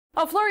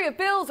A flurry of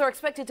bills are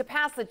expected to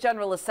pass the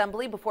General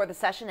Assembly before the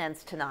session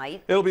ends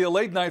tonight. It'll be a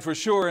late night for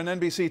sure, and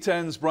NBC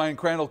 10's Brian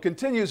Crandall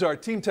continues our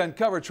Team 10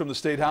 coverage from the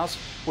State House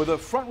with a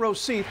front row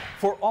seat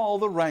for all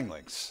the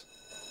wranglings.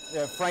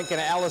 Frank and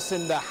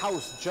Allison, the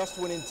House just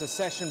went into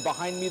session.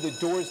 Behind me, the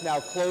doors now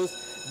closed.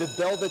 The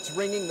bell that's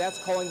ringing,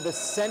 that's calling the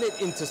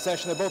Senate into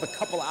session. They're both a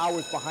couple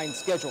hours behind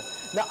schedule.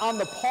 Now, on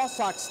the Paw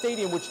Sox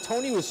Stadium, which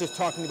Tony was just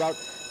talking about,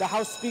 the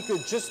House Speaker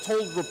just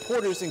told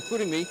reporters,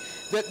 including me,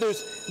 that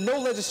there's no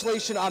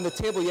legislation on the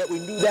table yet. We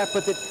knew that,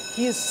 but that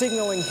he is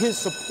signaling his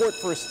support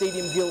for a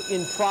stadium deal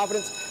in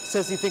Providence,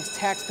 says he thinks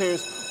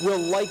taxpayers will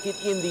like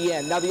it in the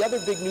end. Now, the other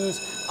big news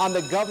on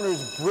the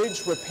governor's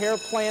bridge repair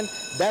plan,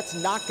 that's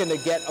not going to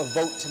get a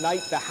vote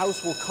tonight. The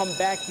House will come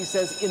back, he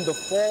says, in the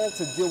fall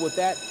to deal with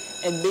that,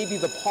 and maybe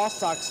the Paw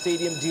Sox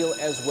Stadium deal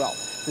as well.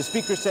 The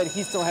Speaker said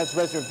he still has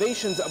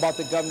reservations about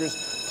the governor's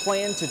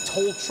plan to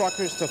toll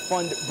truckers to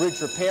fund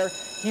bridge repair.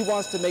 He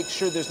wants to make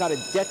sure there's not a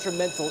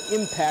detrimental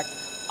impact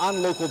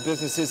on local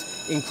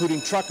businesses,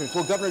 including truckers.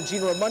 Well, Governor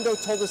Gina Raimondo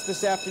told us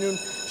this afternoon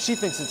she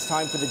thinks it's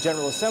time for the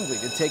General Assembly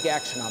to take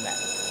action on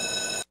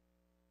that.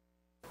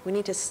 We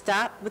need to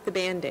stop with the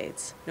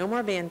Band-Aids. No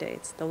more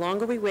Band-Aids. The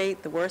longer we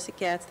wait, the worse it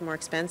gets, the more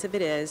expensive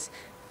it is.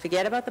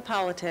 Forget about the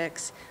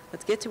politics.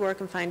 Let's get to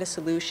work and find a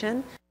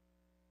solution.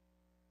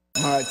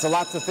 All right, so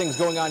lots of things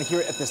going on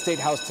here at the State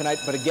House tonight,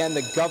 but again,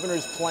 the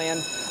governor's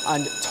plan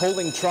on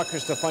tolling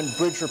truckers to fund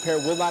bridge repair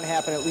will not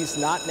happen, at least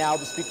not now.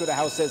 The Speaker of the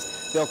House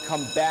says they'll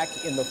come back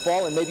in the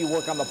fall and maybe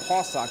work on the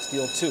Paw Sox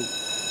deal, too.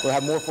 We'll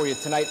have more for you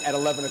tonight at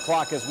 11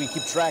 o'clock as we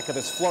keep track of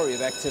this flurry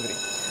of activity.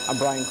 I'm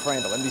Brian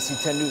Crandall,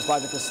 NBC 10 News,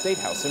 live at the State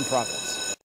House in Providence.